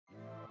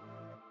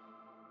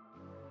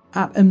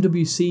At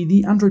MWC,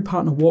 the Android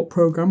Partner Walk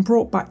program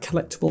brought back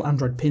collectible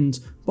Android pins,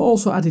 but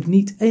also added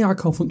neat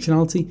ARCore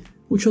functionality,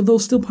 which although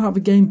still part of the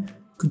game,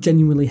 could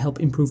genuinely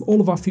help improve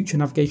all of our future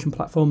navigation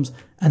platforms,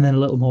 and then a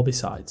little more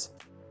besides.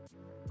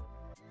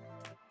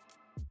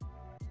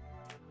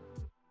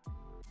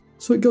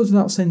 So it goes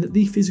without saying that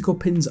the physical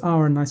pins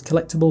are a nice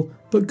collectible,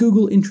 but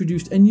Google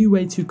introduced a new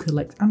way to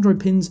collect Android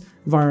pins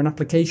via an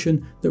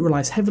application that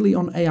relies heavily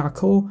on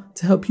ARCore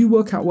to help you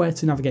work out where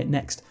to navigate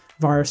next,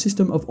 via a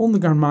system of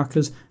on-the-ground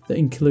markers that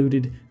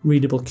included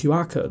readable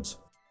QR codes.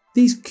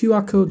 These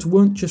QR codes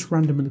weren't just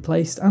randomly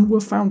placed and were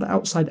found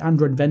outside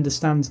Android vendor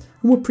stands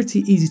and were pretty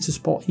easy to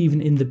spot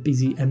even in the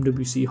busy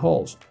MWC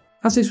halls.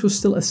 As this was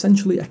still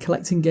essentially a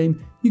collecting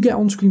game, you get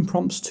on-screen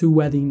prompts to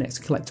where the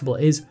next collectible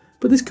is,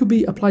 but this could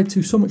be applied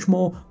to so much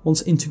more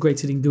once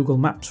integrated in Google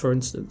Maps, for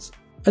instance.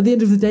 At the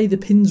end of the day, the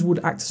pins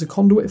would act as a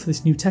conduit for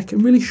this new tech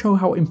and really show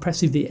how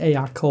impressive the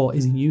ARCore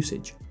is in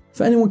usage.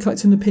 For anyone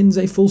collecting the pins,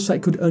 a full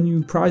set could earn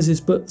you prizes,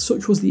 but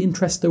such was the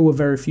interest there were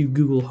very few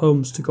Google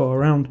homes to go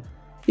around.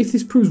 If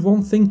this proves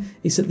one thing,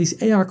 it's that this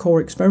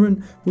ARCore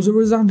experiment was a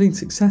resounding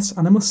success,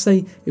 and I must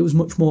say it was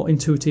much more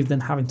intuitive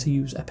than having to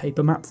use a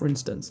paper map, for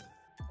instance.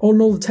 All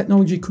in all, the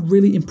technology could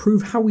really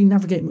improve how we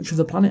navigate much of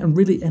the planet and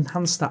really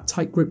enhance that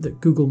tight grip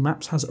that Google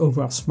Maps has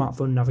over our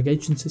smartphone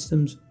navigation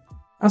systems.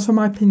 As for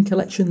my pin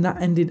collection,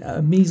 that ended at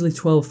a measly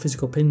 12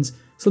 physical pins,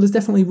 so there's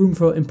definitely room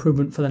for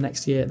improvement for the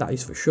next year, that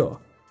is for sure.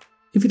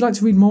 If you'd like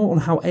to read more on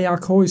how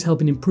ARCore is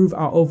helping improve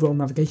our overall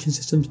navigation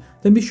systems,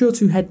 then be sure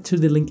to head to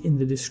the link in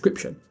the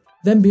description.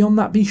 Then beyond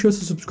that, be sure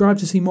to subscribe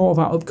to see more of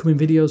our upcoming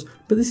videos,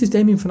 but this is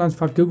Damien for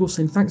 9to5 Google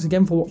saying thanks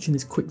again for watching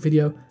this quick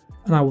video,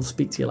 and I will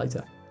speak to you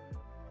later.